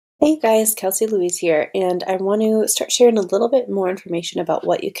Hey guys, Kelsey Louise here, and I want to start sharing a little bit more information about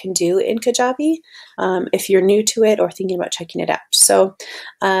what you can do in Kajabi if you're new to it or thinking about checking it out. So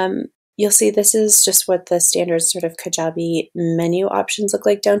you'll see this is just what the standard sort of Kajabi menu options look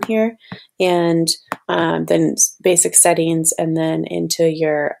like down here, and then basic settings, and then into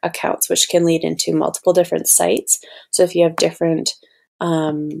your accounts, which can lead into multiple different sites. So if you have different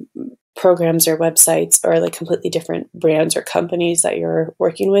um, programs or websites or like completely different brands or companies that you're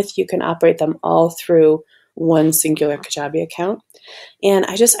working with, you can operate them all through one singular Kajabi account. And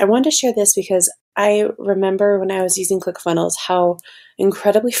I wanted to share this because I remember when I was using ClickFunnels how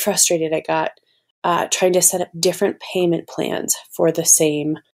incredibly frustrated I got trying to set up different payment plans for the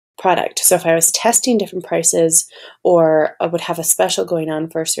same product. So if I was testing different prices, or I would have a special going on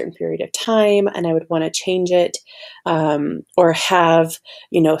for a certain period of time and I would want to change it, or have,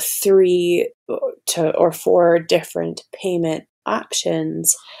 three or four different payment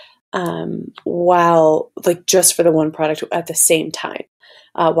options, while like just for the one product at the same time,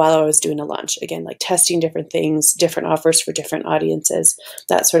 while I was doing a launch, again, like testing different things, different offers for different audiences,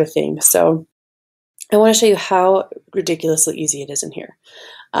 that sort of thing. So I want to show you how ridiculously easy it is in here.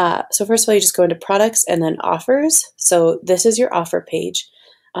 So first of all, you just go into products and then offers. So this is your offer page.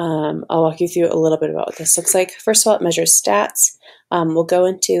 I'll walk you through a little bit about what this looks like. First of all, it measures stats. We'll go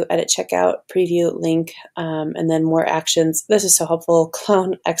into edit, checkout, preview, link, and then more actions. This is so helpful.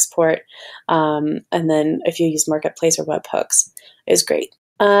 Clone, export, and then if you use marketplace or webhooks is great.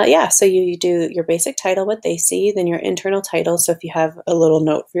 Yeah, so you do your basic title, what they see, then your internal title. So if you have a little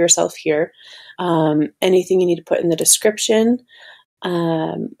note for yourself here, anything you need to put in the description,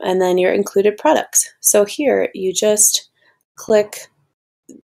 and then your included products. So here you just click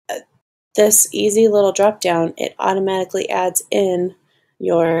this easy little drop down. It automatically adds in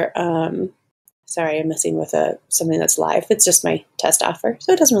your, sorry, I'm messing with something that's live. It's just my test offer,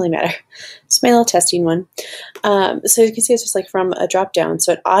 so it doesn't really matter. It's my little testing one. So you can see it's just like from a drop down.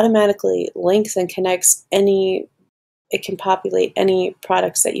 So it automatically links and connects it can populate any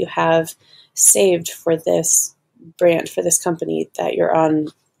products that you have saved for this brand, for this company that you're on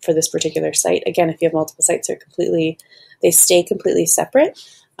for this particular site. Again, if you have multiple sites, they stay completely separate,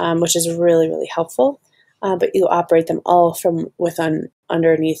 which is really, really helpful. But you operate them all from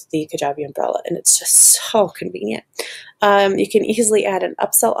underneath the Kajabi umbrella, and it's just so convenient. You can easily add an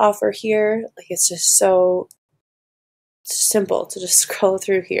upsell offer here. Like, it's just so simple to just scroll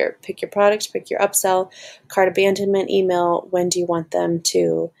through here, pick your product, pick your upsell, cart abandonment, email, when do you want them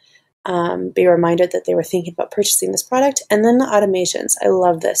to be reminded that they were thinking about purchasing this product, and then the automations. I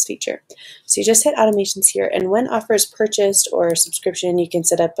love this feature. So you just hit automations here, and when offer is purchased or subscription, you can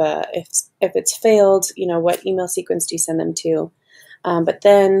set up if it's failed, what email sequence do you send them to, but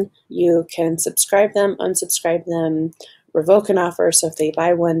then you can subscribe them, unsubscribe them, revoke an offer. So if they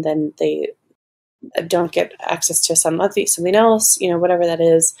buy one, then they don't get access to something else, whatever that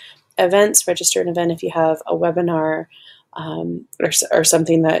is. Events, register an event if you have a webinar, or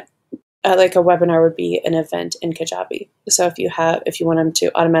something that like a webinar would be an event in Kajabi. So if you want them to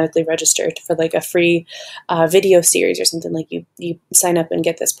automatically register for like a free video series or something, like you sign up and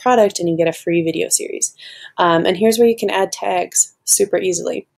get this product and you get a free video series. And here's where you can add tags super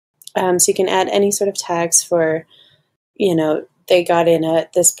easily. So you can add any sort of tags for, they got in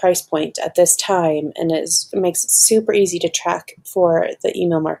at this price point at this time, and it makes it super easy to track for the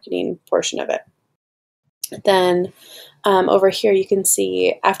email marketing portion of it. Then over here you can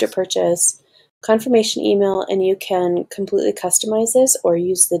see after purchase confirmation email, and you can completely customize this or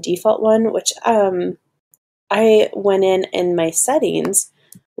use the default one, which I went in my settings,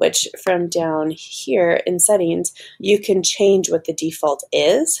 which from down here in settings you can change what the default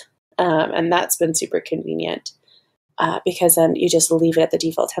is, and that's been super convenient. Because then you just leave it at the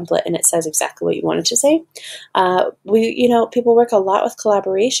default template and it says exactly what you want it to say. People work a lot with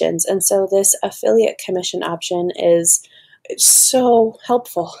collaborations, and so this affiliate commission option is so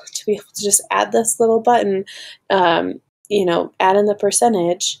helpful to be able to just add this little button, add in the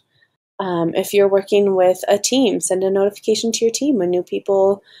percentage. If you're working with a team, send a notification to your team when new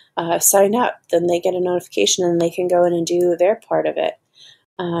people sign up, then they get a notification and they can go in and do their part of it.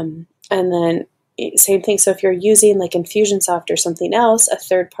 And then same thing. So if you're using like Infusionsoft or something else, a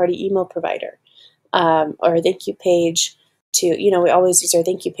third-party email provider, or a thank you page we always use our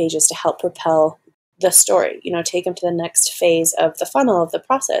thank you pages to help propel the story, take them to the next phase of the funnel of the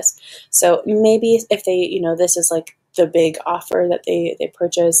process. So maybe if they, this is like the big offer that they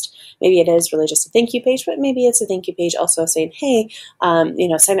purchased, maybe it is really just a thank you page, but maybe it's a thank you page also saying, hey,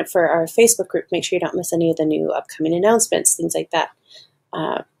 sign up for our Facebook group, make sure you don't miss any of the new upcoming announcements, things like that.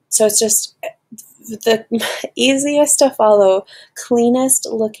 So it's just the easiest to follow, cleanest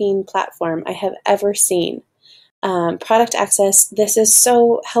looking platform I have ever seen. Product access, this is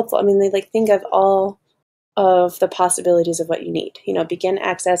so helpful. I mean, they like think of all of the possibilities of what you need. You know, begin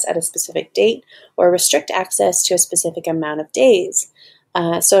access at a specific date or restrict access to a specific amount of days.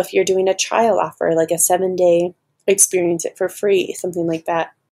 So if you're doing a trial offer, like a 7-day experience it for free, something like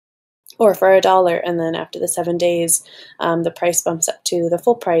that, or for $1, and then after the 7 days, the price bumps up to the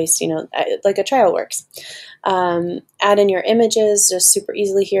full price, you know, like a trial works. Add in your images just super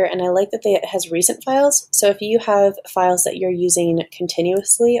easily here, and I like that it has recent files. So if you have files that you're using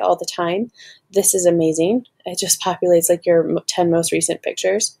continuously all the time, this is amazing. It just populates like your 10 most recent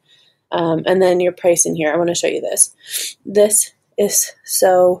pictures. And then your price in here. I want to show you this. This is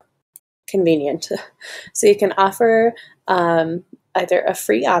so convenient. So you can offer either a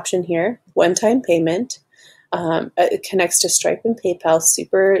free option here, one-time payment. It connects to Stripe and PayPal,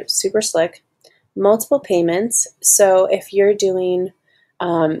 super, super slick. Multiple payments. So if you're doing,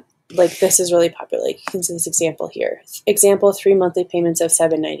 like this is really popular, like you can see this example here. Example, 3 monthly payments of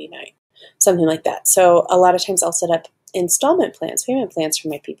 $7.99, something like that. So a lot of times I'll set up installment plans, payment plans for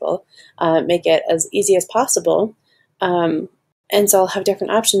my people, make it as easy as possible. And so I'll have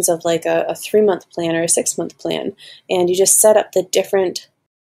different options of like a 3-month plan or a 6-month plan. And you just set up the different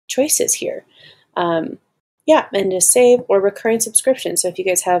choices here. Yeah, and just save or recurring subscription. So if you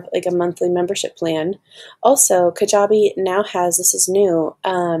guys have like a monthly membership plan. Also, Kajabi now has, this is new,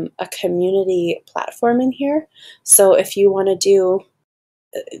 a community platform in here. So if you want to do,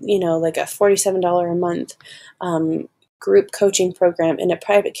 you know, like a $47 a month group coaching program in a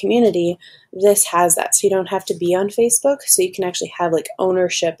private community, this has that. So you don't have to be on Facebook. So you can actually have like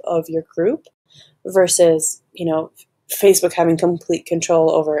ownership of your group versus, you know, Facebook having complete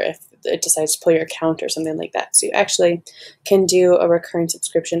control over if it decides to pull your account or something like that. So you actually can do a recurring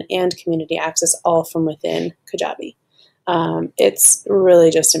subscription and community access all from within Kajabi. It's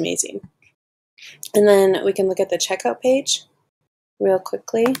really just amazing. And then we can look at the checkout page real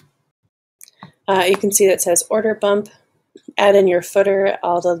quickly. You can see that it says order bump, add in your footer,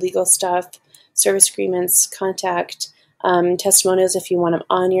 all the legal stuff, service agreements, contact, testimonials if you want them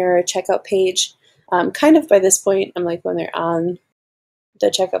on your checkout page. Kind of by this point, I'm like when they're on the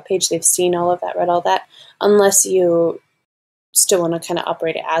checkout page, they've seen all of that, read all that, unless you still want to kind of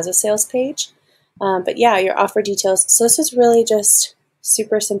operate it as a sales page. But yeah, your offer details. So this is really just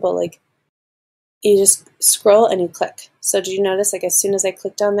super simple. Like you just scroll and you click. So did you notice like as soon as I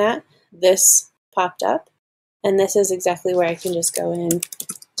clicked on that, this popped up, and this is exactly where I can just go in,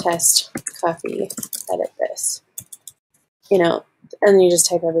 test, copy, edit this, you know, and then you just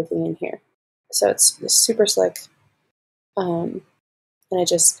type everything in here. So it's super slick. And it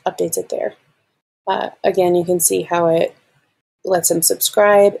just updates it there. Again, you can see how it lets them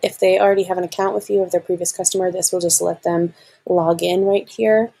subscribe. If they already have an account with you, if they're a previous customer, this will just let them log in right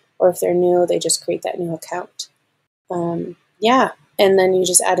here. Or if they're new, they just create that new account. Yeah, and then you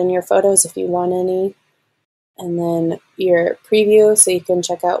just add in your photos if you want any. And then your preview, so you can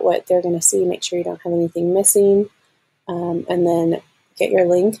check out what they're going to see, make sure you don't have anything missing. And then get your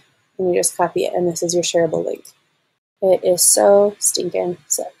link, and you just copy it, and this is your shareable link. It is so stinking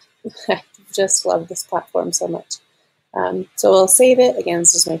sick. I just love this platform so much. So we'll save it. Again,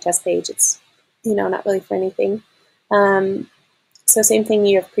 it's just my test page. It's, you know, not really for anything. So same thing,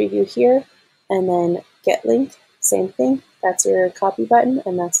 you have preview here, and then get link, same thing. That's your copy button,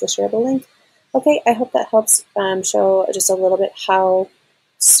 and that's the shareable link. Okay, I hope that helps show just a little bit how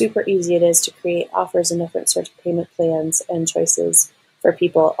super easy it is to create offers and different sorts of payment plans and choices for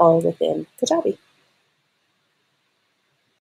people all within Kajabi.